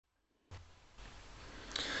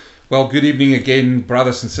Well, good evening again,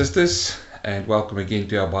 brothers and sisters, and welcome again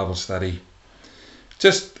to our Bible study.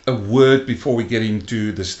 Just a word before we get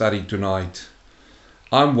into the study tonight.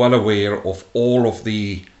 I'm well aware of all of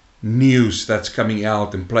the news that's coming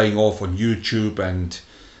out and playing off on YouTube and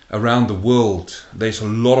around the world. There's a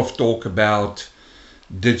lot of talk about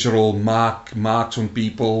digital marks on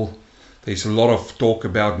people. There's a lot of talk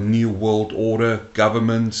about New World Order,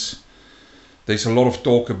 governments. There's a lot of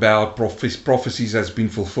talk about prophecies that's been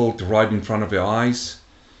fulfilled right in front of our eyes.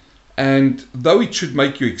 And though it should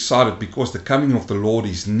make you excited because the coming of the Lord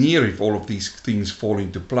is near if all of these things fall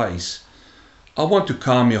into place, I want to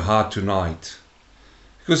calm your heart tonight.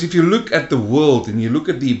 Because if you look at the world and you look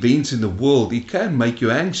at the events in the world, it can make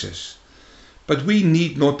you anxious. But we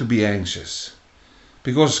need not to be anxious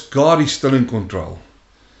because God is still in control.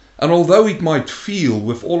 And although it might feel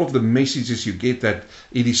with all of the messages you get that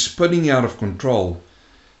it is spinning out of control,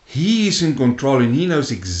 He is in control and He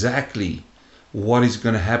knows exactly what is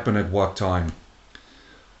going to happen at what time.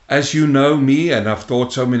 As you know me, and I've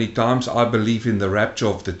thought so many times, I believe in the rapture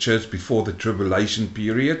of the church before the tribulation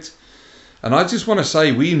period. And I just want to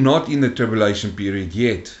say we're not in the tribulation period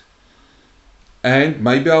yet. And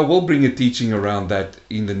maybe I will bring a teaching around that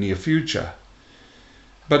in the near future.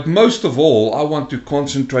 But most of all, I want to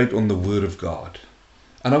concentrate on the Word of God.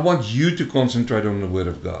 And I want you to concentrate on the Word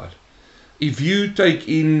of God. If you take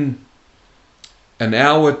in an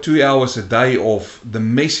hour, 2 hours a day of the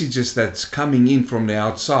messages that's coming in from the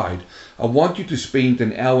outside, I want you to spend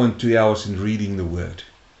an hour and 2 hours in reading the Word.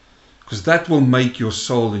 Because that will make your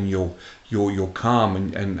soul and your calm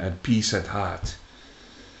and peace at heart.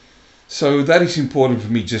 So that is important for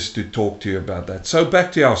me just to talk to you about that. So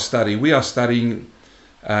back to our study. We are studying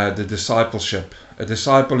the discipleship. A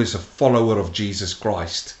disciple is a follower of Jesus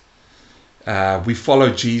Christ. We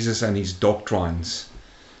follow Jesus and His doctrines.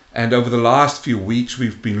 And over the last few weeks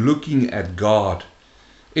we've been looking at God.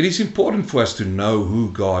 It is important for us to know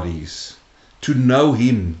who God is. To know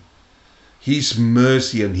Him. His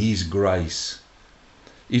mercy and His grace.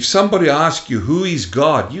 If somebody asks you who is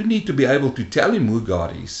God, you need to be able to tell him who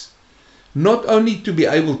God is. Not only to be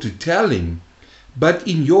able to tell him, but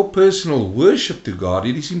in your personal worship to God,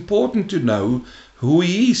 it is important to know who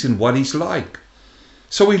He is and what He's like.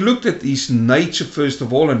 So we looked at His nature first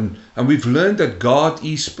of all, and we've learned that God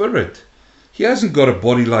is spirit. He hasn't got a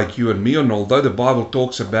body like you and me, and although the Bible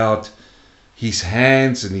talks about His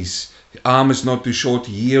hands and His arm is not too short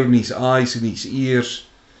to hear, and His eyes and His ears,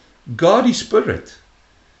 God is spirit.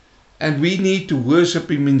 And we need to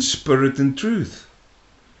worship Him in spirit and truth.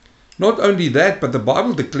 Not only that, but the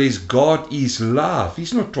Bible declares God is love.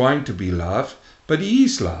 He's not trying to be love, but He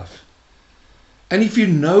is love. And if you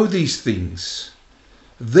know these things,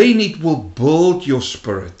 then it will build your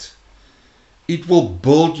spirit. It will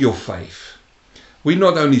build your faith. We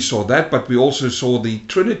not only saw that, but we also saw the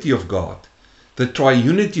Trinity of God, the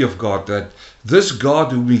triunity of God, that this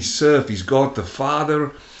God whom we serve is God the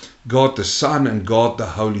Father, God the Son, and God the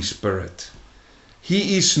Holy Spirit.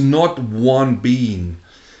 He is not one being.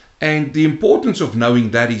 And the importance of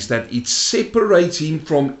knowing that is that it separates Him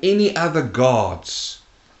from any other gods.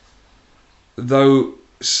 Though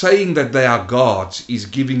saying that they are gods is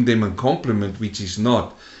giving them a compliment which is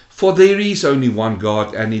not. For there is only one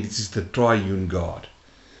God, and it is the triune God.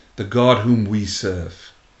 The God whom we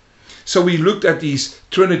serve. So we looked at His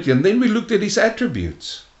Trinity, and then we looked at His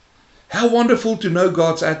attributes. How wonderful to know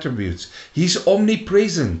God's attributes. He's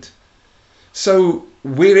omnipresent. So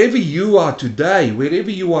wherever you are today, wherever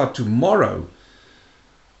you are tomorrow,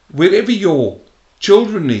 wherever your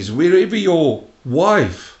children is, wherever your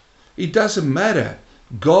wife, it doesn't matter.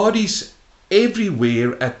 God is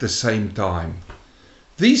everywhere at the same time.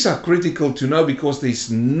 These are critical to know because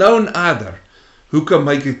there's none other who can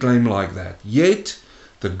make a claim like that. Yet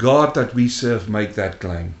the God that we serve make that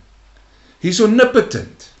claim. He's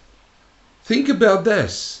omnipotent. Think about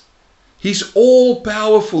this. He's all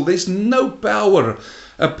powerful. There's no power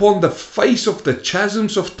upon the face of the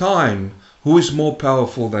chasms of time who is more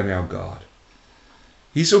powerful than our God.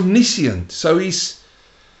 He's omniscient. So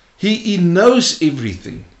He knows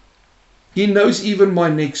everything. He knows even my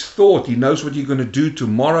next thought. He knows what you're going to do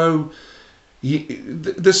tomorrow.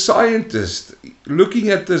 The scientist looking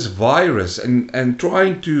at this virus and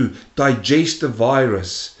trying to digest the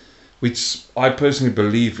virus, which I personally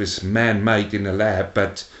believe is man-made in a lab,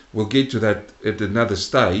 but we'll get to that at another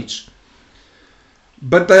stage.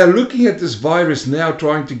 But they are looking at this virus now,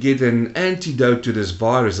 trying to get an antidote to this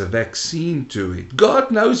virus, a vaccine to it. God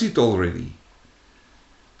knows it already.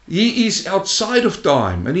 He is outside of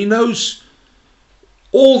time, and He knows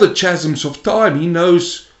all the chasms of time. He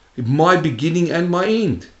knows my beginning and my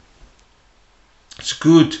end. It's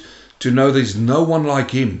good to know there's no one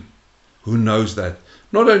like him who knows that.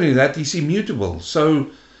 Not only that, he's immutable.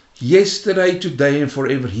 So yesterday, today, and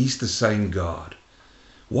forever, he's the same God.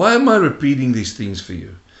 Why am I repeating these things for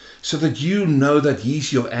you? So that you know that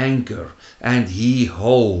he's your anchor and he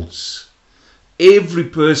holds every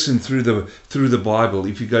person through the Bible.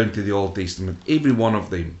 If you go into the Old Testament, every one of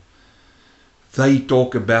them, they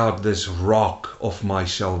talk about this rock of my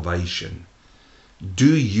salvation.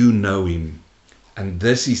 Do you know him? And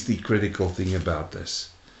this is the critical thing about this.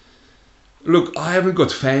 Look, I haven't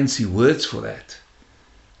got fancy words for that.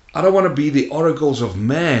 I don't want to be the oracles of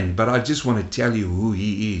man, but I just want to tell you who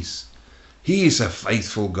he is. He is a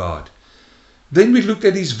faithful God. Then we looked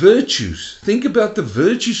at his virtues. Think about the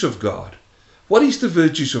virtues of God. What is the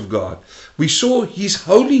virtues of God? We saw his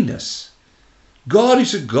holiness. God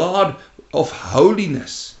is a God of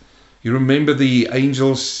holiness. You remember the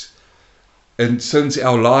angels, and since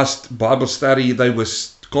our last Bible study, they were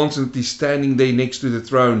constantly standing there next to the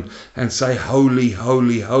throne and say, holy,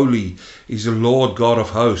 holy, holy is the Lord God of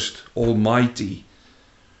hosts, Almighty.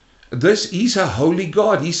 This is a holy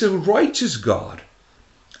God. He's a righteous God.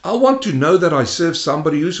 I want to know that I serve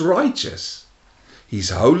somebody who's righteous.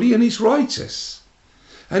 He's holy and he's righteous.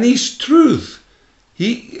 And he's truth.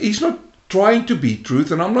 He's not trying to be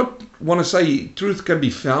truth, and I'm not want to say truth can be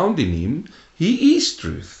found in him. He is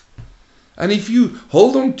truth. And if you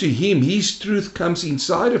hold on to him, his truth comes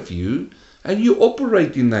inside of you and you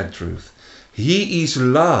operate in that truth. He is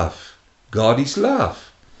love. God is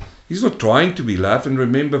love. He's not trying to be love. And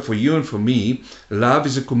remember, for you and for me, love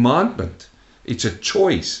is a commandment. It's a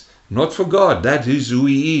choice. Not for God. That is who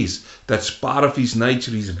he is. That's part of his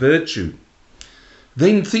nature, his virtue.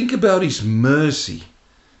 Then think about his mercy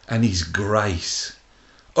and his grace.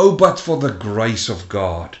 Oh, but for the grace of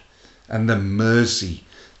God and the mercy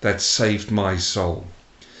that saved my soul.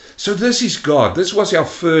 So this is God. This was our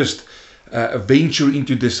first venture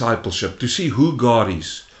into discipleship, to see who God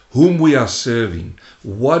is, whom we are serving,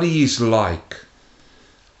 what he is like.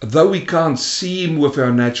 Though we can't see him with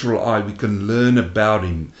our natural eye, we can learn about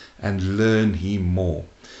him and learn him more.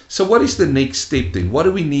 So what is the next step then? What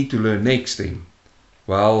do we need to learn next then?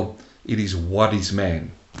 Well, it is what is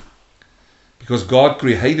man. Because God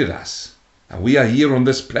created us, and we are here on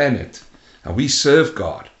this planet, and we serve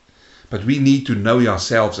God. But we need to know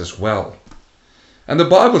ourselves as well. And the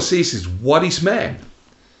Bible says is, what is man?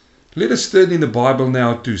 Let us turn in the Bible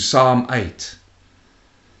now to Psalm 8.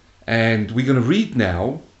 And we're going to read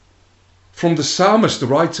now from the psalmist who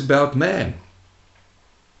writes about man.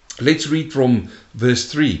 Let's read from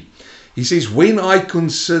verse 3. He says, when I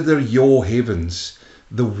consider your heavens,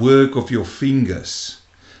 the work of your fingers,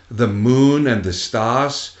 the moon and the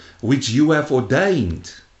stars, which you have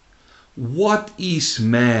ordained. What is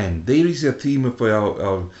man? There is a theme for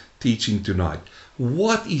our teaching tonight.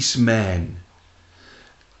 What is man?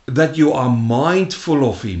 That you are mindful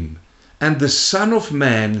of him, and the Son of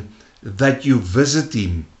Man, that you visit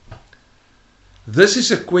him. This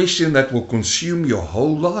is a question that will consume your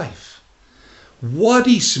whole life. What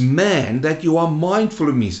is man that you are mindful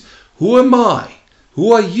of him? Who am I?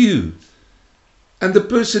 Who are you? And the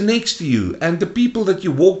person next to you, and the people that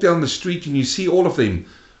you walk down the street and you see all of them.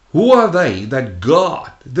 Who are they that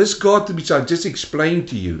God, this God which I just explained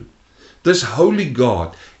to you, this holy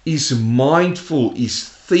God is mindful, is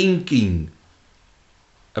thinking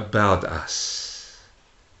about us?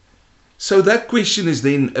 So that question is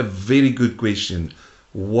then a very good question.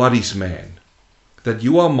 What is man? That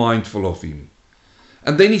you are mindful of him.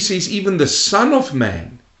 And then he says, even the Son of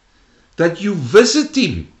Man, that you visit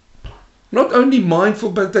him. Not only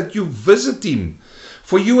mindful, but that you visit him.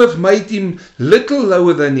 For you have made him little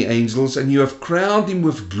lower than the angels, and you have crowned him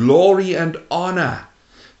with glory and honor.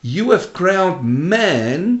 You have crowned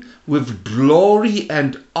man with glory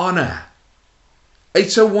and honor.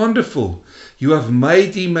 It's so wonderful. You have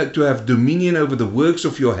made him to have dominion over the works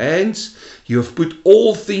of your hands. You have put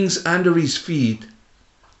all things under his feet.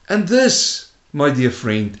 And this, my dear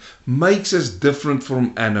friend, makes us different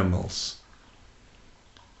from animals.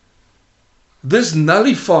 This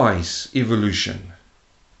nullifies evolution.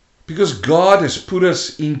 Because God has put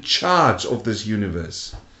us in charge of this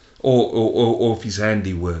universe, or of his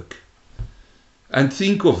handiwork. And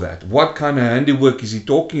think of that. What kind of handiwork is he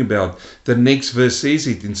talking about? The next verse says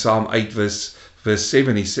it in Psalm 8 verse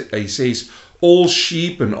 7. He says, all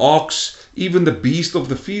sheep and ox, even the beast of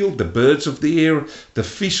the field, the birds of the air, the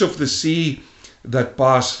fish of the sea that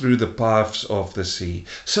pass through the paths of the sea.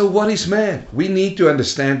 So what is man? We need to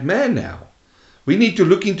understand man now. We need to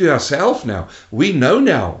look into ourselves now. We know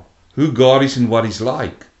now who God is and what he's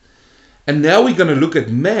like. And now we're going to look at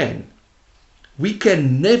man. We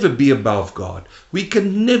can never be above God. We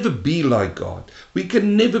can never be like God. We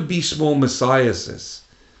can never be small messiahs.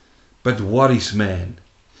 But what is man?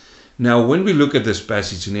 Now, when we look at this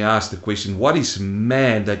passage and he asks the question, what is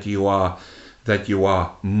man that you are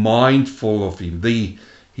mindful of him? The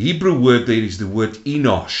Hebrew word there is the word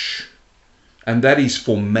enosh, and that is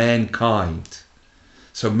for mankind.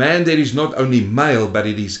 So man there is not only male, but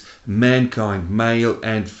it is mankind, male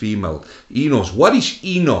and female. Enosh. What is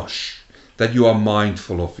enosh? That you are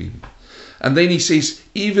mindful of him. And then he says,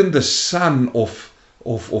 even the son of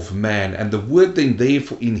man. And the word then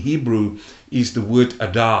therefore in Hebrew is the word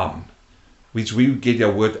Adam, which we get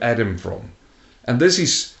our word Adam from. And this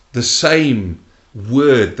is the same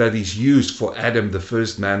word that is used for Adam, the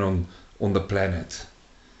first man on the planet.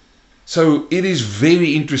 So it is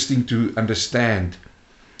very interesting to understand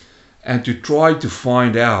and to try to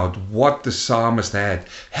find out what the psalmist had,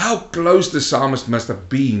 how close the psalmist must have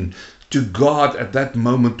been to God at that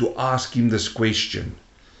moment to ask him this question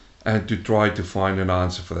and to try to find an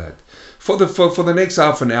answer for that. For the next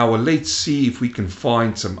half an hour, let's see if we can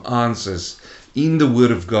find some answers in the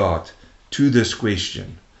Word of God to this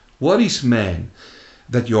question. What is man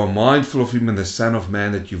that you are mindful of him, and the Son of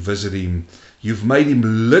Man that you visit him? You've made him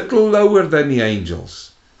little lower than the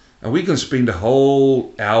angels. And we can spend a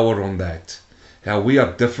whole hour on that, how we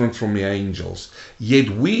are different from the angels, yet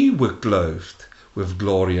we were clothed with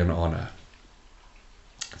glory and honor.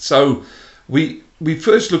 So we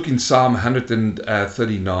first look in Psalm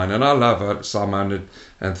 139, and I love Psalm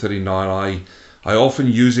 139. I often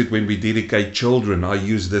use it when we dedicate children. I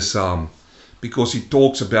use this psalm because it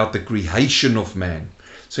talks about the creation of man.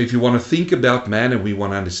 So if you want to think about man and we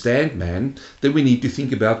want to understand man, then we need to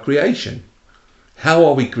think about creation. How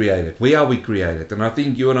are we created? Where are we created? And I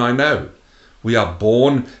think you and I know. We are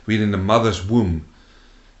born, we're in the mother's womb.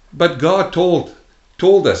 But God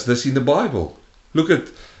told us this in the Bible. Look at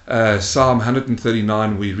Psalm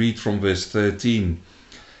 139, we read from verse 13.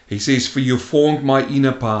 He says, for you formed my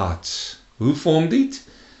inner parts. Who formed it?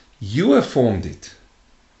 You have formed it.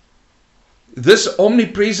 This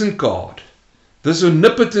omnipresent God, this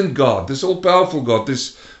omnipotent God, this all-powerful God,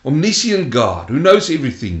 this omniscient God who knows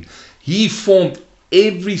everything, He formed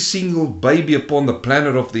every single baby upon the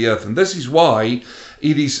planet of the earth. And this is why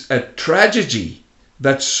it is a tragedy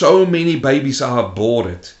that so many babies are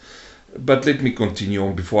aborted. But let me continue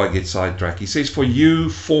on before I get sidetracked. He says, for you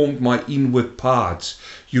formed my inward parts.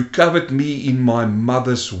 You covered me in my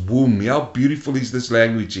mother's womb. How beautiful is this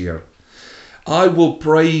language here. I will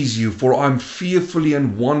praise you, for I'm fearfully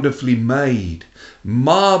and wonderfully made.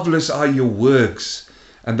 Marvelous are your works,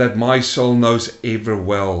 and that my soul knows ever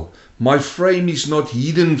well. My frame is not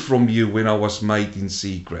hidden from you when I was made in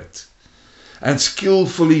secret, and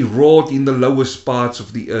skillfully wrought in the lowest parts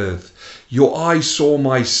of the earth. Your eyes saw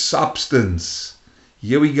my substance.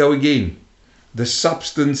 Here we go again. The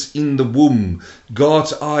substance in the womb.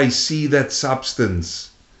 God's eyes see that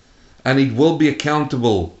substance, and it will be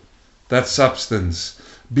accountable, that substance,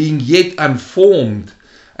 being yet unformed.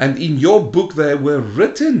 And in your book they were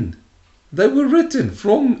written. They were written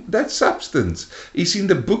from that substance. It's in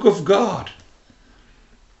the book of God.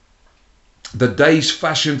 The days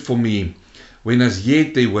fashioned for me, when as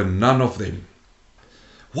yet there were none of them.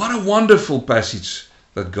 What a wonderful passage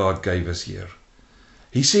that God gave us here.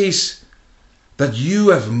 He says that you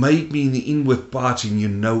have made me in the inward parts and you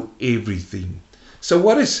know everything. So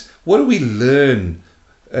what do we learn?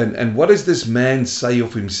 And what does this man say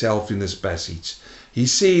of himself in this passage? He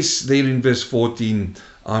says there in verse 14,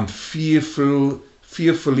 I'm fearfully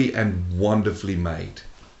and wonderfully made.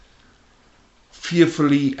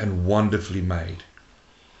 Fearfully and wonderfully made.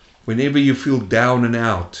 Whenever you feel down and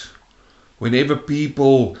out, whenever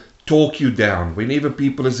people talk you down, whenever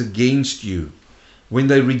people is against you, when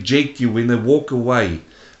they reject you, when they walk away,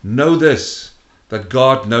 know this, that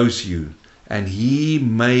God knows you, and He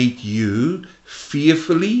made you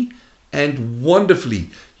fearfully and wonderfully.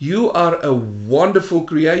 You are a wonderful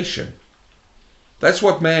creation. That's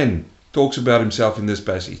what man talks about himself in this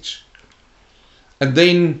passage. And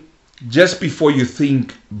then, just before you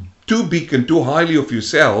think too big and too highly of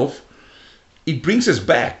yourself, it brings us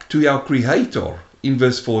back to our Creator in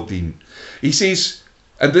verse 14. He says,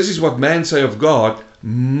 and this is what man say of God,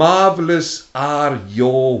 marvelous are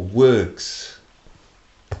your works.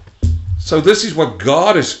 So this is what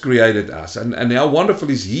God has created us, and how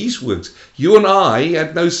wonderful is His works. You and I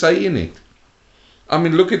had no say in it. I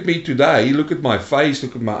mean, look at me today, look at my face,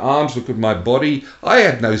 look at my arms, look at my body. I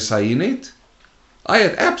had no say in it. I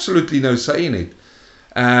had absolutely no say in it.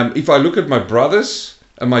 If I look at my brothers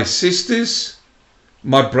and my sisters,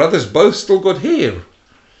 my brothers both still got hair.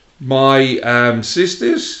 My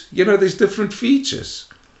sisters, there's different features.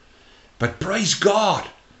 But praise God.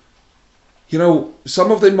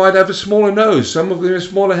 Some of them might have a smaller nose, some of them have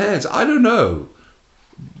smaller hands. I don't know.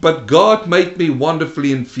 But God made me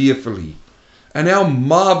wonderfully and fearfully. And how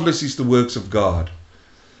marvelous is the works of God.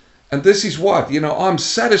 And this is what, I'm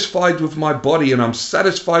satisfied with my body, and I'm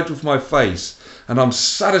satisfied with my face, and I'm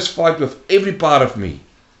satisfied with every part of me,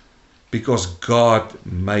 because God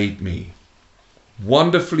made me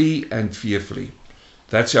wonderfully and fearfully.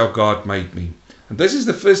 That's how God made me. And this is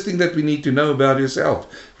the first thing that we need to know about yourself.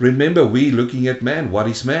 Remember, we're looking at man. What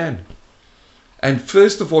is man? And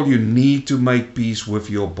first of all, you need to make peace with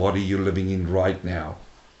your body you're living in right now.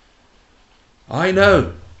 I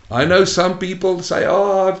know some people say,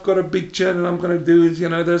 I've got a big chin and I'm going to do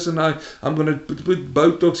this, and I'm going to put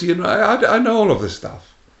Botox here. I know all of this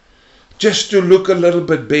stuff. Just to look a little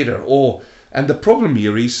bit better. And the problem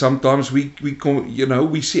here is sometimes we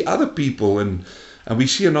see other people and we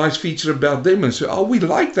see a nice feature about them and say, we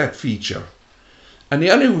like that feature. And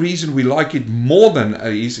the only reason we like it more than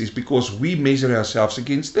is because we measure ourselves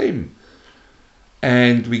against them.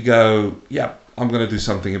 And we go, I'm going to do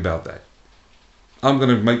something about that. I'm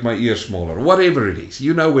going to make my ears smaller. Whatever it is.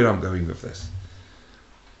 You know where I'm going with this.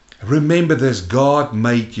 Remember this. God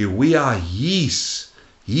made you. We are His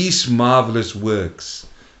marvelous works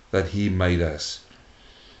that He made us.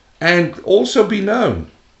 And also be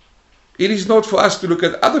known, it is not for us to look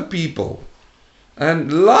at other people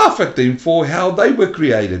and laugh at them for how they were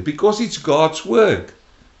created, because it's God's work.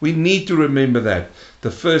 We need to remember that.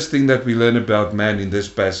 The first thing that we learn about man in this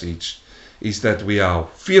passage is that we are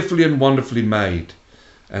fearfully and wonderfully made,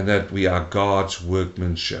 and that we are God's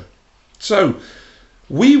workmanship. So,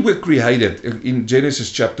 we were created in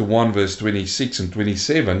Genesis chapter 1 verse 26 and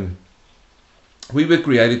 27. We were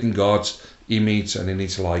created in God's image and in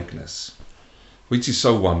His likeness, which is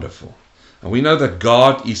so wonderful. And we know that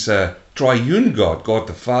God is a triune God, God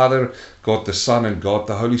the Father, God the Son, and God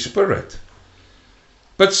the Holy Spirit.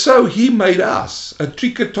 But so He made us a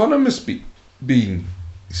trichotonomous being.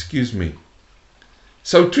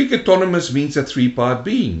 So trichotonomous means a three-part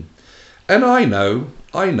being. And I know,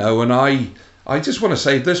 and I just want to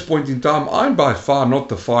say at this point in time, I'm by far not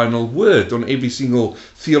the final word on every single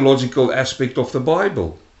theological aspect of the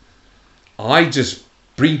Bible. I just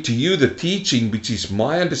bring to you the teaching which is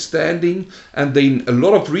my understanding, and then a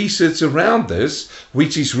lot of research around this,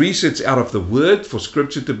 which is research out of the Word for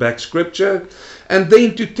Scripture to back Scripture, and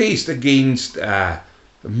then to test against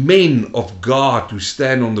men of God who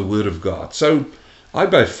stand on the Word of God. So I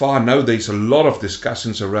by far know there's a lot of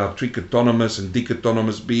discussions around trichotonomous and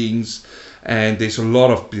dichotomous beings, and there's a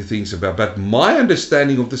lot of things about, but my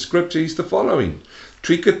understanding of the Scripture is the following.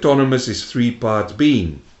 Trichotonomous is three-part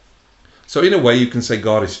being. So in a way you can say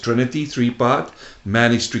God is Trinity, three-part,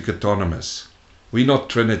 man is trichotonomous. We're not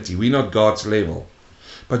Trinity, we're not God's level,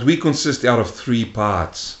 but we consist out of three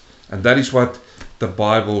parts, and that is what the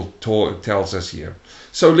Bible tells us here.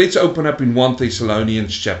 So let's open up in 1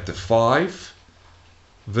 Thessalonians chapter 5,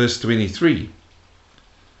 verse 23.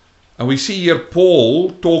 And we see here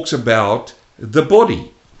Paul talks about the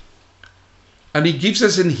body, and he gives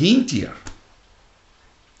us a hint here.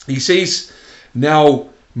 He says, now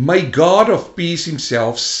may God of peace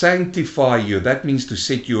Himself sanctify you, that means to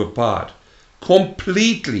set you apart,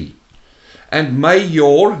 completely. And may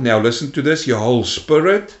now listen to this, your whole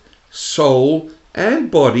spirit, soul, and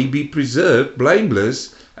body be preserved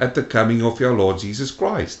blameless at the coming of your Lord Jesus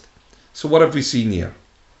Christ. So what have we seen here?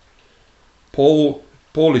 Paul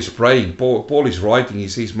is praying, Paul is writing, he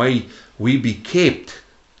says, may we be kept,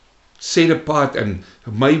 set apart, and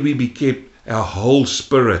may we be kept our whole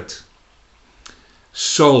spirit,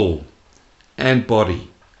 soul, and body.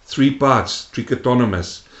 Three parts,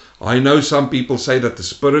 trichotonomous. I know some people say that the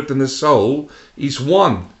spirit and the soul is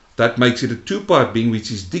one. That makes it a two-part being,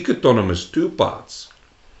 which is dichotomous, two parts.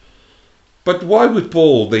 But why would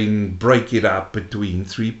Paul then break it up between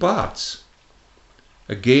three parts?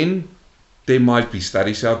 Again, there might be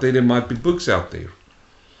studies out there might be books out there.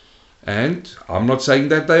 And I'm not saying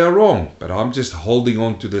that they are wrong, but I'm just holding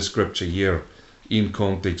on to the scripture here in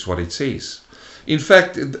context what it says. In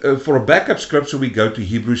fact, for a backup scripture, we go to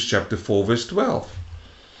Hebrews chapter 4, verse 12.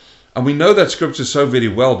 And we know that scripture so very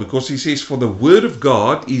well because he says, for the word of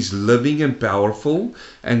God is living and powerful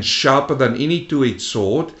and sharper than any two-edged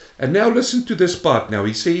sword. And now listen to this part now.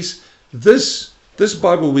 He says, this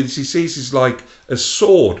Bible, which he says is like a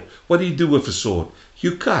sword. What do you do with a sword?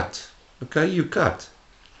 You cut. Okay, you cut.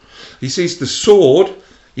 He says the sword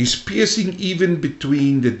is piercing even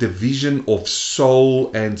between the division of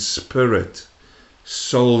soul and spirit.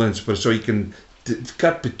 Soul and spirit. So he can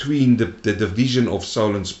cut between the division of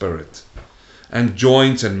soul and spirit, and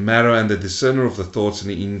joints and marrow, and the discerner of the thoughts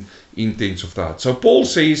and the intents of the heart. So Paul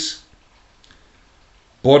says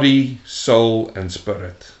body, soul and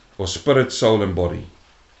spirit, or spirit, soul and body.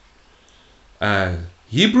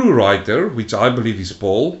 Hebrew writer, which I believe is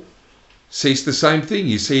Paul, says the same thing.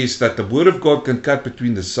 He says that the word of God can cut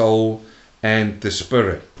between the soul and the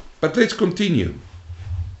spirit. But let's continue.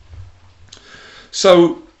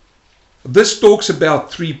 So this talks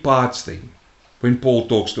about three parts then, when Paul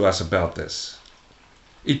talks to us about this.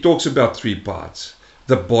 He talks about three parts.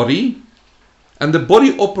 The body, and the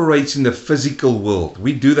body operates in the physical world.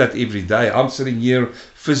 We do that every day. I'm sitting here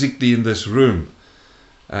physically in this room.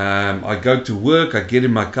 I go to work, I get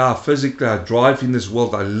in my car physically, I drive in this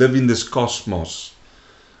world, I live in this cosmos,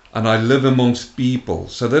 and I live amongst people.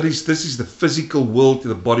 So this is the physical world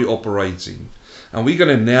the body operates in. And we're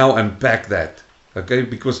going to now unpack that. Okay,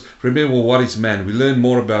 because remember, what is man? We learn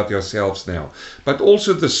more about ourselves now. But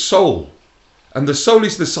also the soul. And the soul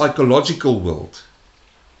is the psychological world.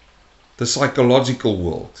 The psychological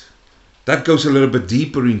world. That goes a little bit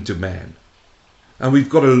deeper into man. And we've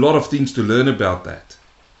got a lot of things to learn about that.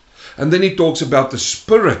 And then he talks about the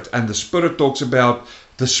spirit. And the spirit talks about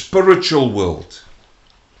the spiritual world.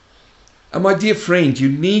 And my dear friend, you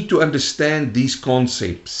need to understand these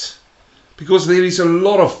concepts. Because there is a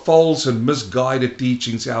lot of false and misguided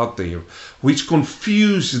teachings out there which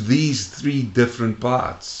confuse these three different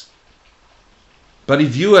parts. But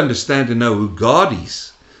if you understand and know who God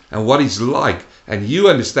is and what He's like, and you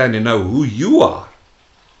understand and know who you are,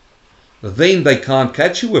 then they can't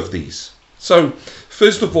catch you with these. So,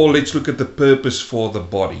 first of all, let's look at the purpose for the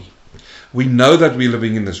body. We know that we're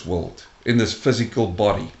living in this world, in this physical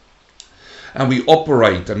body. And we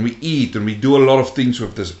operate and we eat and we do a lot of things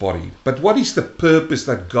with this body. But what is the purpose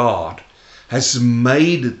that God has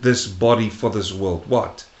made this body for this world?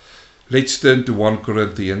 What? Let's turn to 1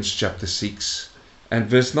 Corinthians chapter 6 and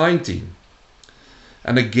verse 19.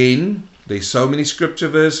 And again, there's so many scripture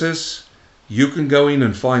verses. You can go in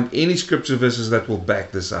and find any scripture verses that will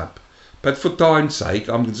back this up. But for time's sake,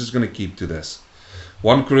 I'm just going to keep to this.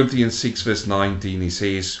 1 Corinthians 6 verse 19, he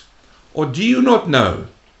says, or do you not know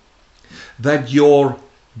that your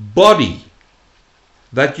body,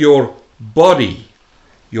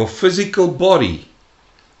 your physical body,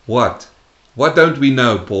 what don't we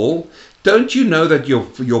know, Paul? Don't you know that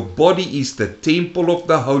your body is the temple of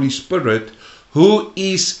the Holy Spirit who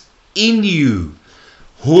is in you,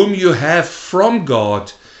 whom you have from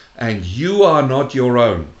God, and you are not your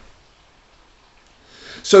own?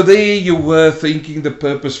 So there you were thinking the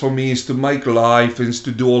purpose for me is to make life and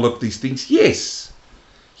to do all of these things.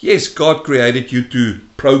 Yes, God created you to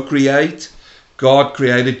procreate. God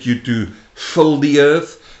created you to fill the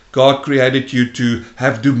earth. God created you to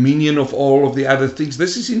have dominion of all of the other things.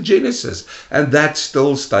 This is in Genesis, and that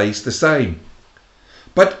still stays the same.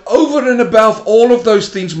 But over and above all of those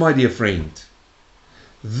things, my dear friend,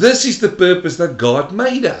 this is the purpose that God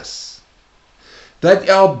made us. That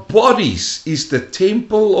our bodies is the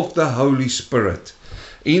temple of the Holy Spirit.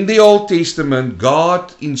 In the Old Testament,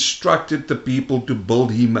 God instructed the people to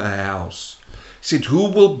build Him a house. He said,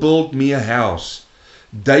 who will build me a house?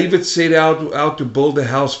 David set out to build a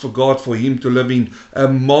house for God, for Him to live in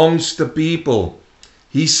amongst the people.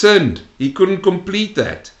 He sinned. He couldn't complete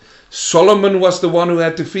that. Solomon was the one who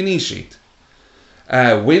had to finish it.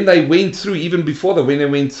 When they went through, even before that, when they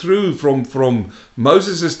went through from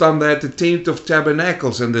Moses' time, they had the tent of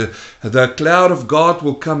tabernacles, and the cloud of God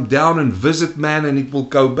will come down and visit man, and it will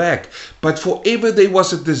go back. But forever there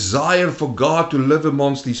was a desire for God to live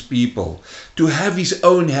amongst His people, to have His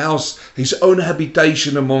own house, His own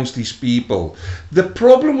habitation amongst His people. The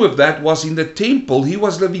problem with that was in the temple, He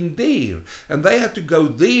was living there, and they had to go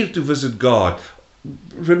there to visit God.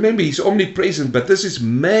 Remember, He's omnipresent, but this is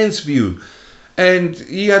man's view. And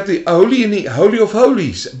He had the Holy of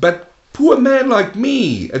Holies. But poor man like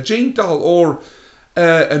me, a Gentile or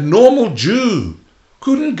a normal Jew,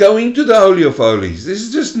 couldn't go into the Holy of Holies. This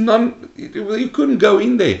is just you couldn't go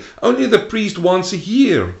in there. Only the priest once a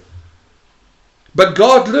year. But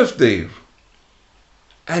God lived there.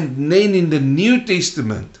 And then in the New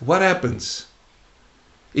Testament, what happens?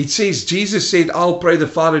 It says, Jesus said, I'll pray the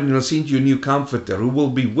Father and He'll send you a new comforter who will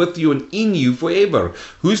be with you and in you forever.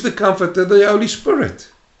 Who's the comforter? The Holy Spirit.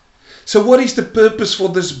 So what is the purpose for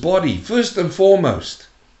this body? First and foremost,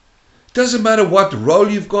 it doesn't matter what role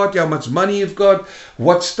you've got, how much money you've got,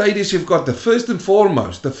 what status you've got. The first and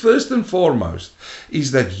foremost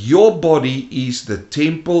is that your body is the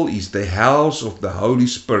temple, is the house of the Holy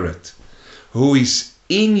Spirit, who is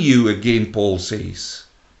in you, again Paul says,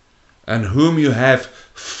 and whom you have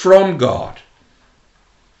from God.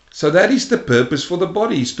 So that is the purpose for the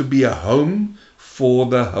body, is to be a home for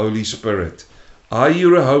the Holy Spirit. Are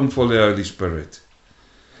you a home for the Holy Spirit?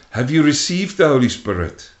 Have you received the Holy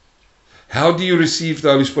Spirit? How do you receive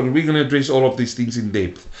the Holy Spirit? We're going to address all of these things in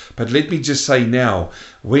depth. But let me just say now,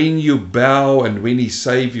 when you bow and when He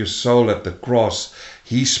saved your soul at the cross,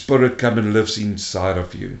 His Spirit comes and lives inside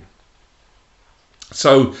of you.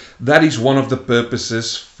 So that is one of the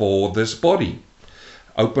purposes for this body.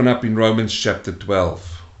 Open up in Romans chapter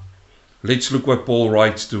 12. Let's look what Paul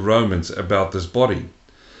writes to Romans about this body.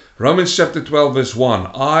 Romans chapter 12 verse 1.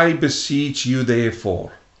 I beseech you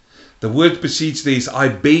therefore. The word beseech there is I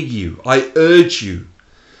beg you, I urge you,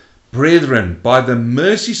 brethren, by the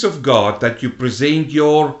mercies of God, that you present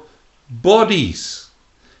your bodies.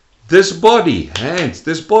 This body, hands,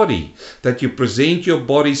 this body, that you present your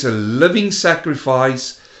bodies a living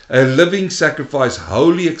sacrifice,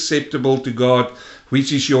 wholly acceptable to God,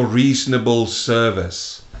 which is your reasonable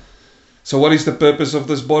service. So what is the purpose of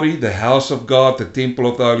this body? The house of God, the temple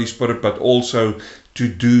of the Holy Spirit, but also to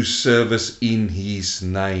do service in His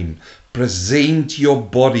name. Present your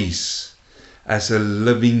bodies as a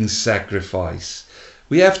living sacrifice.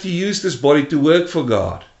 We have to use this body to work for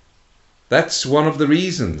God. That's one of the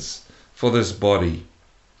reasons for this body.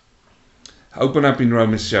 Open up in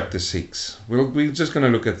Romans chapter 6. We're just going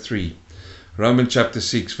to look at 3. Romans chapter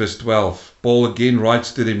 6 verse 12. Paul again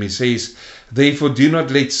writes to them. He says, therefore do not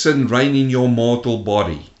let sin reign in your mortal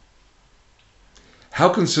body. How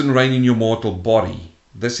can sin reign in your mortal body?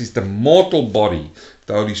 This is the mortal body.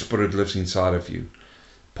 The Holy Spirit lives inside of you.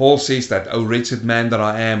 Paul says that, O wretched man that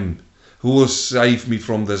I am, who will save me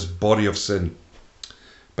from this body of sin?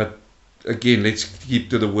 But again, let's keep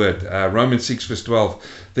to the word. Romans 6 verse 12.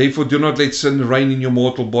 Therefore do not let sin reign in your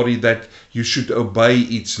mortal body, that you should obey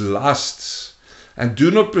its lusts. And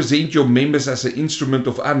do not present your members as an instrument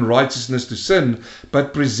of unrighteousness to sin,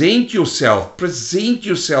 but present yourself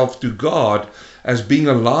to God as being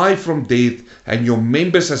alive from death, and your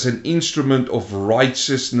members as an instrument of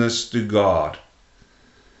righteousness to God.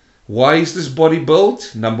 Why is this body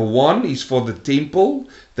built? Number 1 is for the temple,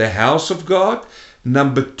 the house of God.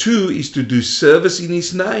 Number 2 is to do service in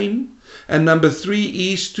His name. And number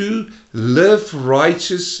 3 is to live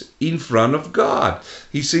righteous in front of God.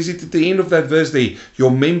 He says it at the end of that verse there,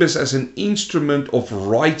 your members as an instrument of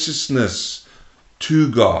righteousness to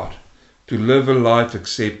God, to live a life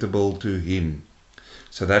acceptable to Him.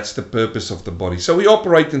 So that's the purpose of the body. So we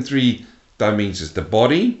operate in 3 dimensions. The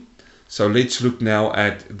body. So let's look now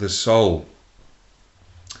at the soul.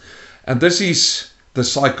 And this is the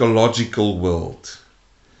psychological world.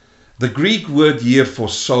 The Greek word here for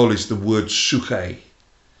soul is the word psyche.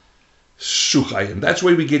 Psyche. And that's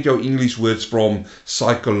where we get our English words from,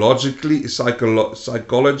 psychology,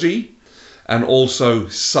 and also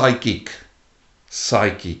psychic.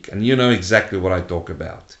 And you know exactly what I talk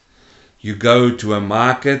about. You go to a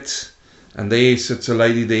market and there sits a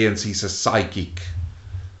lady there and she's a psychic.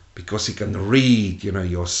 Because she can read,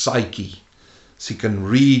 your psyche. She can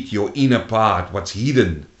read your inner part, what's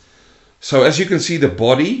hidden. So as you can see the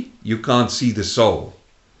body, you can't see the soul.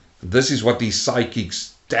 This is what these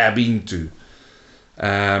psychics tap into.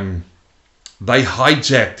 They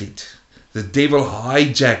hijacked it. The devil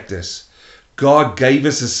hijacked us. God gave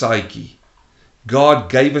us a psyche.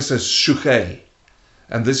 God gave us a psyche.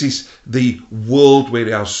 And this is the world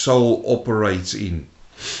where our soul operates in.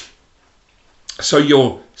 So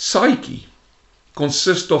your psyche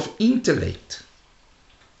consists of intellect.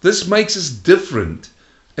 This makes us different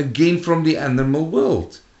again from the animal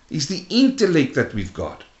world. It's the intellect that we've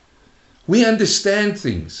got. We understand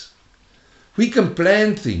things. We can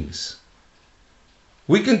plan things.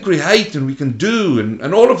 We can create and we can do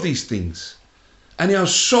and all of these things. And our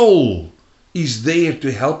soul is there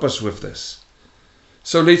to help us with this.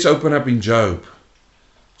 So let's open up in Job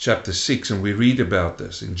chapter 6 and we read about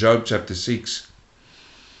this. In Job chapter 6.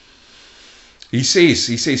 He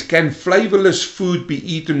says, can flavorless food be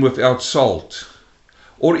eaten without salt?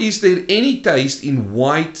 Or is there any taste in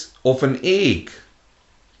white of an egg?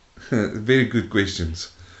 Very good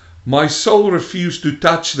questions. My soul refused to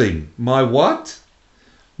touch them. My what?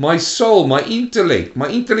 My soul, my intellect. My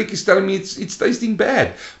intellect is telling me it's tasting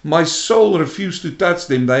bad. My soul refused to touch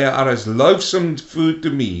them. They are as loathsome food to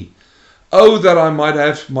me. Oh, that I might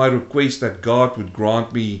have my request, that God would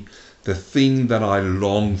grant me the thing that I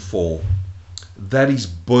long for. That is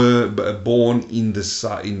born in the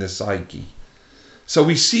psyche. So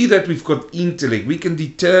we see that we've got intellect. We can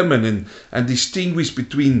determine and distinguish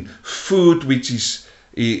between food which is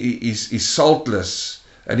saltless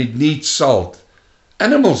and it needs salt.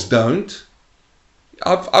 Animals don't.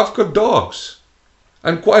 I've got dogs.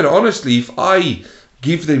 And quite honestly, if I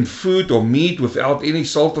give them food or meat without any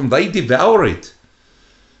salt, and they devour it.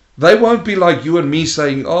 They won't be like you and me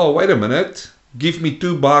saying, oh, wait a minute, give me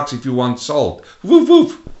 $2 if you want salt. Woof,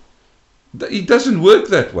 woof. It doesn't work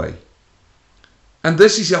that way. And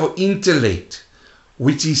this is our intellect,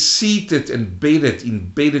 which is seated and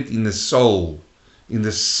embedded in the soul, in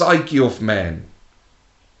the psyche of man.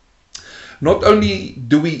 Not only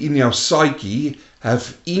do we in our psyche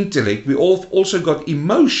have intellect, we also got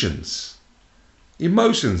emotions.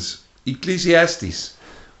 Emotions. Ecclesiastes.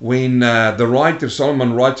 When the writer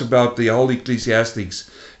Solomon writes about the whole Ecclesiastes,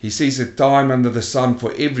 he says a time under the sun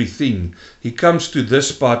for everything. He comes to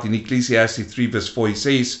this part in Ecclesiastes 3 verse 4. He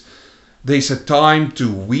says, there's a time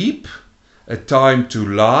to weep, a time to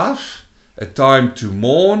laugh, a time to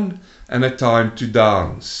mourn, and a time to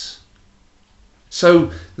dance.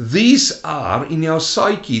 So these are in our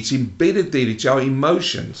psyche, it's embedded there, it's our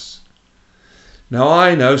emotions. Now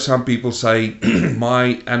I know some people say,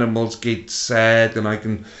 my animals get sad and I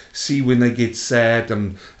can see when they get sad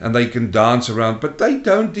and they can dance around, but they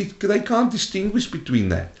can't distinguish between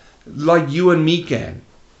that, like you and me can.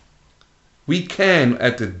 We can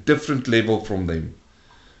at a different level from them.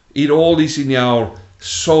 It all is in our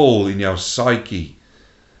soul, in our psyche.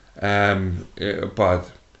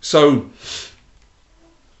 So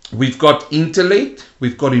we've got intellect,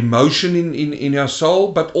 we've got emotion in our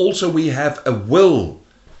soul, but also we have a will.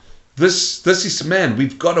 This is man.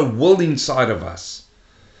 We've got a will inside of us.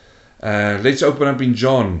 Let's open up in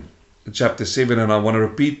John chapter 7, and I want to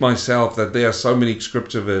repeat myself that there are so many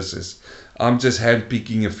scripture verses. I'm just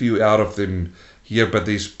handpicking a few out of them here, but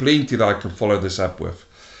there's plenty that I can follow this up with.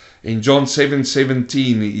 In John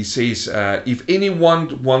 7:17, he says, if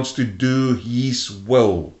anyone wants to do his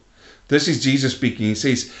will, this is Jesus speaking. He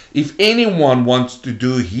says, if anyone wants to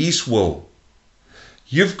do his will,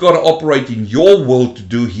 you've got to operate in your will to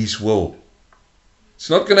do his will. It's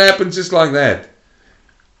not going to happen just like that.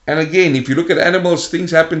 And again, if you look at animals,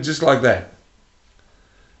 things happen just like that.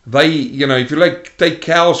 They, if you take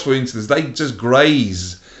cows, for instance, they just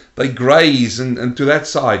graze. They graze and to that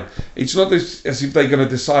side. It's not as if they're going to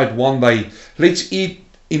decide one day, let's eat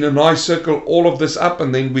in a nice circle all of this up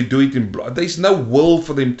and then we do it in blood. There's no will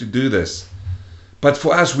for them to do this. But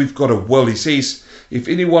for us, we've got a will. He says, if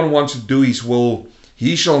anyone wants to do his will,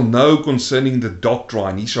 he shall know concerning the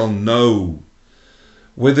doctrine. He shall know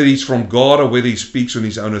whether he's from God or whether he speaks on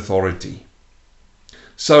his own authority.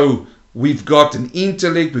 So we've got an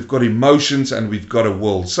intellect, we've got emotions, and we've got a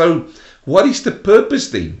will. So what is the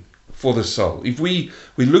purpose then for the soul? If we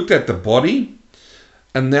looked at the body,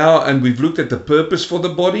 and we've looked at the purpose for the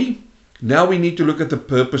body, now we need to look at the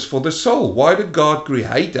purpose for the soul. Why did God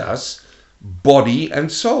create us, body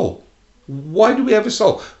and soul? Why do we have a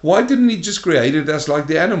soul? Why didn't he just create us like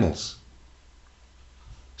the animals?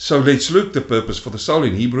 So let's look the purpose for the soul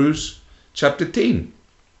in Hebrews chapter 10.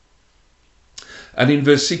 And in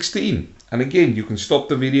verse 16. And again, you can stop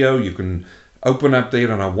the video, you can open up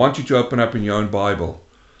there, and I want you to open up in your own Bible.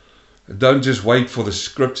 Don't just wait for the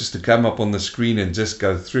scriptures to come up on the screen and just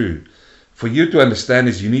go through. For you to understand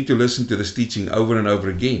is you need to listen to this teaching over and over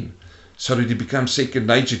again, so that it becomes second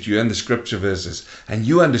nature to you and the scripture verses, and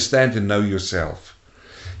you understand and know yourself.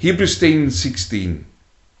 Hebrews 10:16.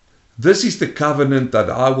 This is the covenant that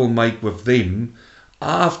I will make with them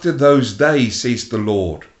after those days, says the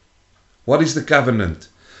Lord. What is the covenant?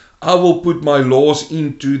 I will put my laws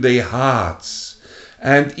into their hearts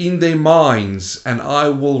and in their minds, and I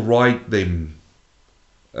will write them.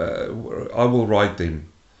 I will write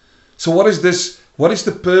them. So what is this? What is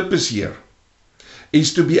the purpose here?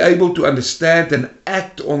 Is to be able to understand and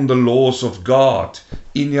act on the laws of God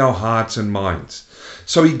in our hearts and minds.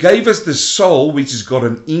 So he gave us the soul, which has got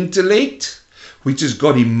an intellect, which has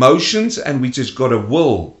got emotions, and which has got a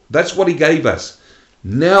will. That's what he gave us.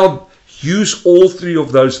 Now use all three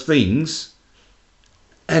of those things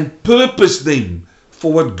and purpose them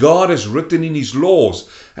for what God has written in his laws.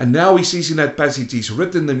 And now he says in that passage, he's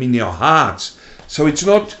written them in your hearts. So it's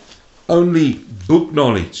not only book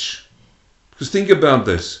knowledge. Because think about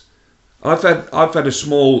this. I've had a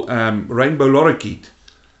small rainbow lorikeet.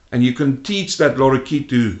 And you can teach that lorikeet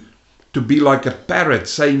to be like a parrot,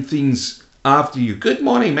 saying things after you. Good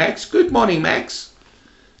morning, Max. Good morning, Max.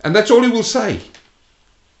 And that's all he will say.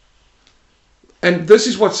 And this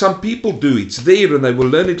is what some people do. It's there and they will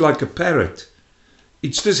learn it like a parrot.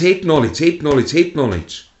 It's just head knowledge, head knowledge, head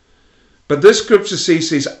knowledge. But this scripture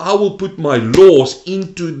says, I will put my laws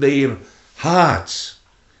into their hearts,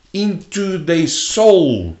 into their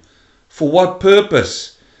soul. For what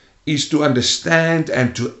purpose? Is to understand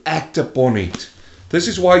and to act upon it. This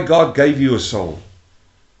is why God gave you a soul.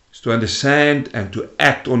 Is to understand and to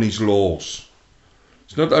act on his laws.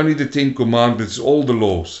 It's not only the 10 commandments, it's all the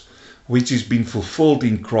laws, which has been fulfilled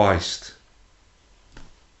in Christ.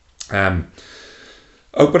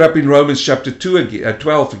 Open up in Romans chapter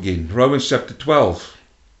 12 again. Romans chapter 12.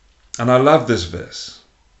 And I love this verse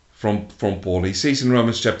from Paul. He says in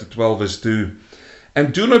Romans chapter 12 verse 2,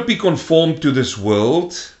 and do not be conformed to this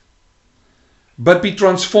world, but be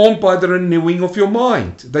transformed by the renewing of your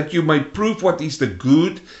mind, that you may prove what is the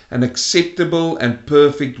good and acceptable and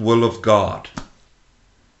perfect will of God.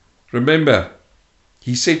 Remember,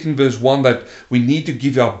 he said in verse 1 that we need to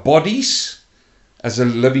give our bodies as a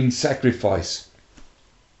living sacrifice.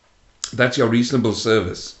 That's your reasonable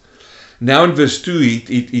service. Now in verse 2,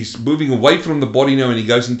 he's moving away from the body now, and he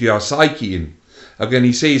goes into our psyche. Again,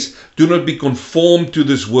 he says, do not be conformed to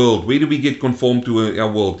this world. Where do we get conformed to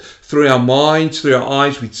our world? Through our minds, through our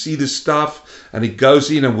eyes, we see the stuff, and it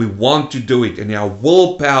goes in, and we want to do it. And our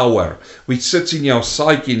willpower, which sits in our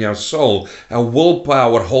psyche, in our soul, our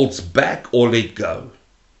willpower holds back or let go.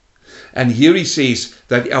 And here he says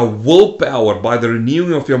that our willpower, by the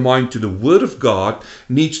renewing of your mind to the Word of God,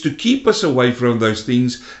 needs to keep us away from those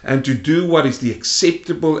things and to do what is the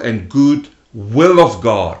acceptable and good will of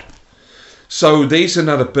God. So there's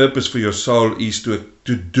another purpose for your soul, is to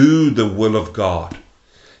do the will of God.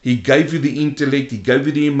 He gave you the intellect, He gave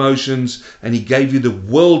you the emotions, and He gave you the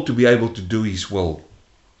will to be able to do His will.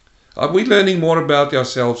 Are we learning more about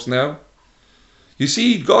ourselves now? You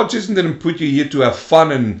see, God just didn't put you here to have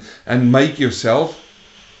fun and make yourself.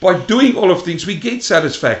 By doing all of things, we get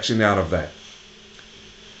satisfaction out of that.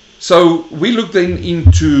 So we look then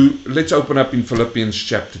into, let's open up in Philippians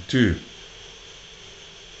chapter 2.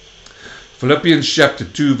 Philippians chapter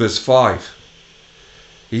 2 verse 5.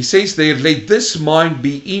 He says there, let this mind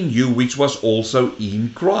be in you which was also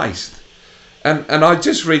in Christ. And I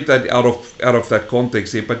just read that out of that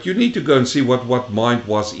context there, but you need to go and see what mind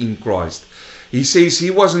was in Christ. He says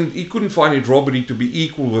he couldn't find it robbery to be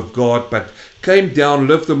equal with God, but came down,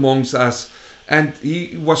 lived amongst us, and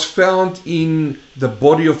he was found in the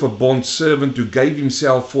body of a bond servant who gave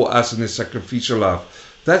himself for us in a sacrificial love.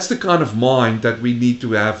 That's the kind of mind that we need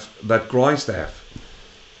to have, that Christ have.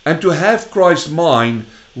 And to have Christ's mind,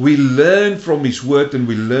 we learn from His word and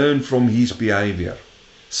we learn from His behavior.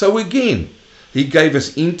 So again, He gave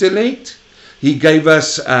us intellect, He gave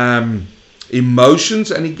us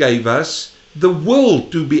emotions, and He gave us the will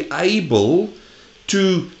to be able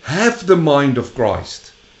to have the mind of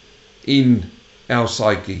Christ in our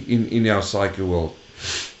psyche, in our psyche world.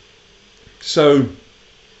 So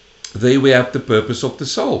there we have the purpose of the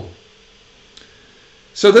soul.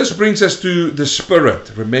 So this brings us to the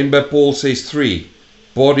spirit. Remember, Paul says 3: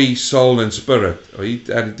 body, soul, and spirit. He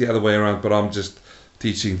added the other way around, but I'm just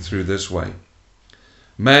teaching through this way.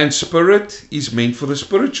 Man's spirit is meant for the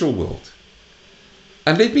spiritual world.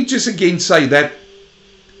 And let me just again say that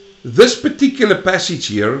this particular passage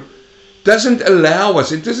here doesn't allow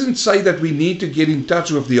us, it doesn't say that we need to get in touch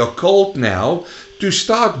with the occult now to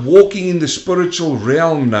start walking in the spiritual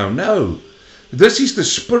realm now. No. This is the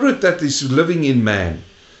spirit that is living in man.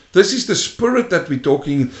 This is the spirit that we're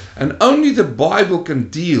talking, and only the Bible can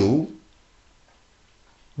deal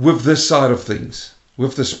with this side of things,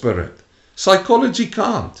 with the spirit. Psychology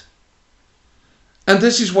can't. And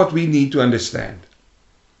this is what we need to understand.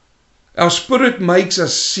 Our spirit makes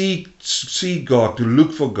us see God, to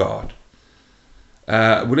look for God.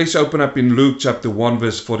 Let's open up in Luke chapter 1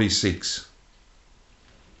 verse 46.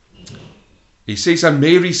 He says, and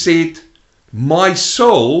Mary said, my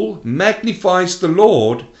soul magnifies the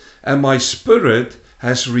Lord, and my spirit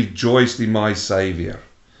has rejoiced in my Savior.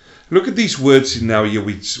 Look at these words now here,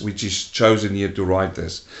 which is chosen here to write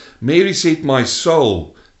this. Mary said, my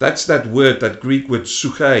soul. That's that word, that Greek word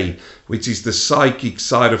psyche, which is the psychic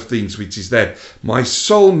side of things, which is that. My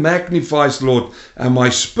soul magnifies Lord, and my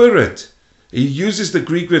spirit, he uses the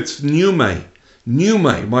Greek word pneume.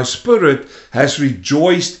 Pneume, my spirit has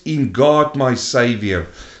rejoiced in God my Savior.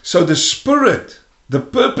 So the spirit, the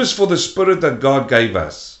purpose for the spirit that God gave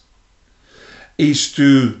us is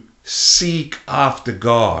to seek after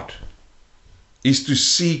God, is to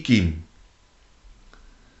seek Him.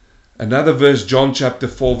 Another verse, John chapter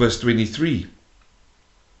 4 verse 23.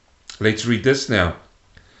 Let's read this now.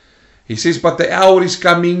 He says, but the hour is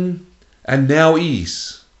coming, and now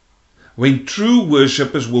is, when true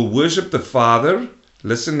worshippers will worship the Father,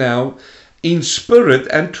 listen now, in spirit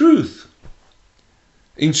and truth.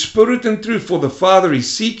 In spirit and truth, for the Father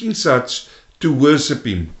is seeking such to worship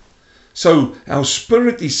Him. So our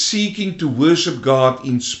spirit is seeking to worship God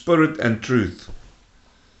in spirit and truth.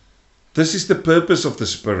 This is the purpose of the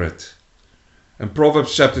Spirit. And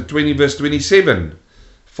Proverbs chapter 20 verse 27,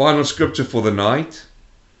 final scripture for the night.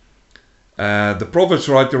 The Proverbs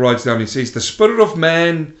writer writes down, he says, the spirit of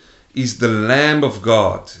man is the lamp of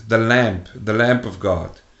God, the lamp of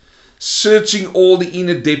God, searching all the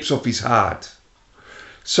inner depths of his heart.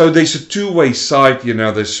 So there's a two-way side,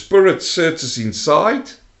 the spirit searches inside,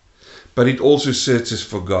 but it also searches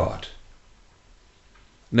for God.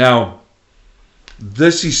 Now,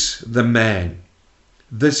 this is the man.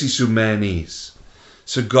 This is who man is.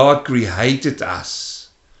 So God created us.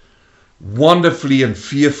 Wonderfully and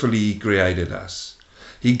fearfully He created us.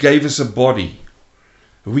 He gave us a body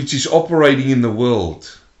which is operating in the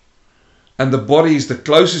world. And the body is the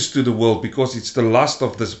closest to the world because it's the lust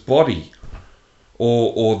of this body,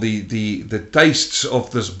 or the tastes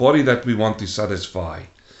of this body that we want to satisfy.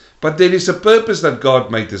 But there is a purpose that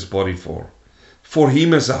God made this body for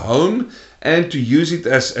Him as a home, and to use it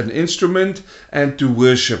as an instrument and to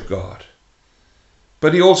worship God.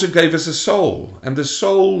 But He also gave us a soul, and the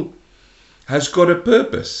soul has got a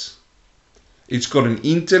purpose. It's got an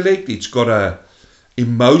intellect, it's got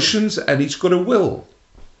emotions, and it's got a will.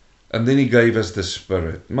 And then He gave us the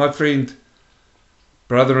Spirit. My friend,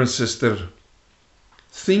 brother and sister,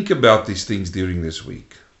 think about these things during this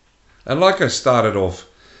week. And like I started off,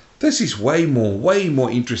 this is way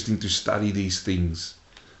more interesting to study these things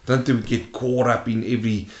than to get caught up in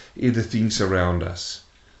every other things around us.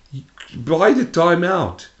 Buy the time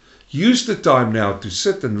out. Use the time now to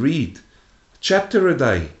sit and read a chapter a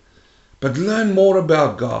day. But learn more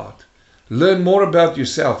about God. Learn more about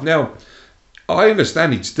yourself. Now, I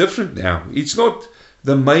understand it's different now. It's not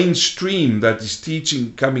the mainstream that is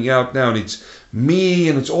teaching coming out now, and it's me,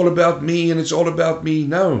 and it's all about me, and it's all about me.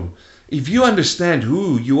 No. If you understand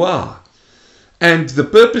who you are, and the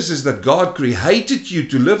purpose is that God created you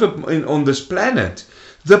to live on this planet,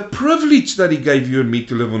 the privilege that He gave you and me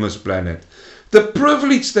to live on this planet, the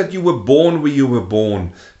privilege that you were born where you were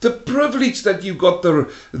born, the privilege that you got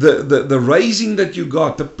the raising that you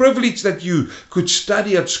got, the privilege that you could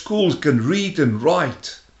study at school, can read and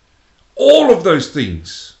write, all of those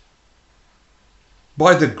things,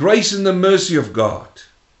 by the grace and the mercy of God,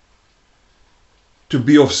 to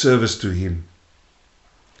be of service to Him.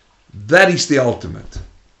 That is the ultimate.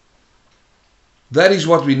 That is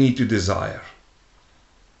what we need to desire.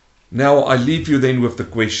 Now I leave you then with the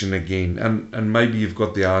question again, and maybe you've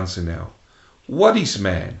got the answer now. What is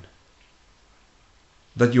man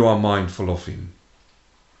that you are mindful of him?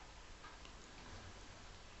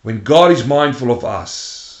 When God is mindful of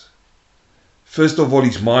us, first of all,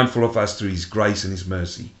 He's mindful of us through His grace and His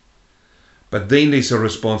mercy. But then there's a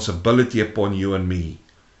responsibility upon you and me.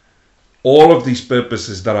 All of these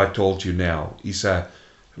purposes that I told you now is a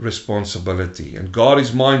responsibility, and God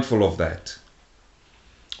is mindful of that.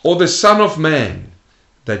 Or the Son of Man,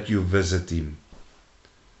 that you visit Him.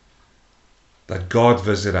 That God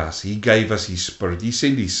visit us. He gave us His Spirit. He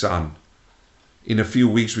sent His Son. In a few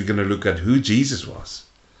weeks we're going to look at who Jesus was.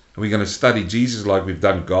 And we're going to study Jesus like we've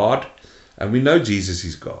done God. And we know Jesus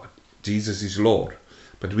is God. Jesus is Lord.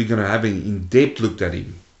 But we're going to have an in-depth look at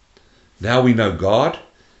Him. Now we know God.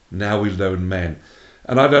 Now we know man.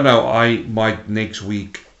 And I don't know, I might next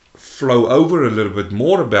week flow over a little bit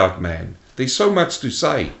more about man. There's so much to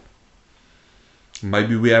say.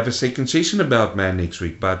 Maybe we have a second session about man next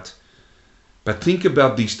week. But think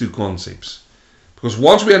about these two concepts. Because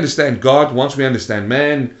once we understand God, once we understand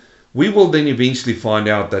man, we will then eventually find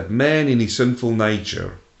out that man in his sinful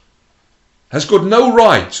nature has got no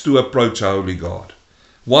rights to approach a holy God.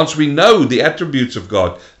 Once we know the attributes of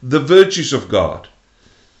God, the virtues of God,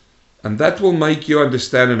 and that will make you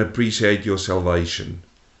understand and appreciate your salvation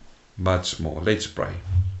much more. Let's pray.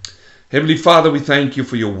 Heavenly Father, we thank You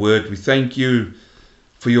for Your word. We thank You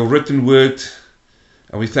for Your written word.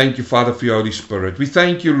 And we thank You, Father, for Your Holy Spirit. We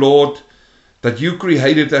thank You, Lord, that You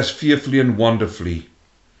created us fearfully and wonderfully.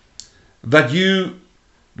 That You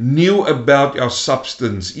knew about our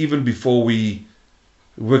substance even before we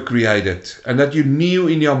were created. And that You knew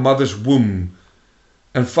in our mother's womb.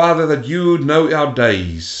 And Father, that You know our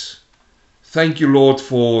days. Thank You, Lord,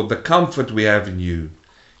 for the comfort we have in You.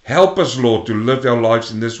 Help us, Lord, to live our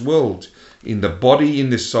lives in this world, in the body, in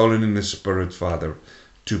the soul, and in the spirit, Father,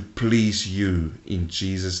 to please You in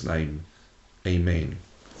Jesus' name. Amen.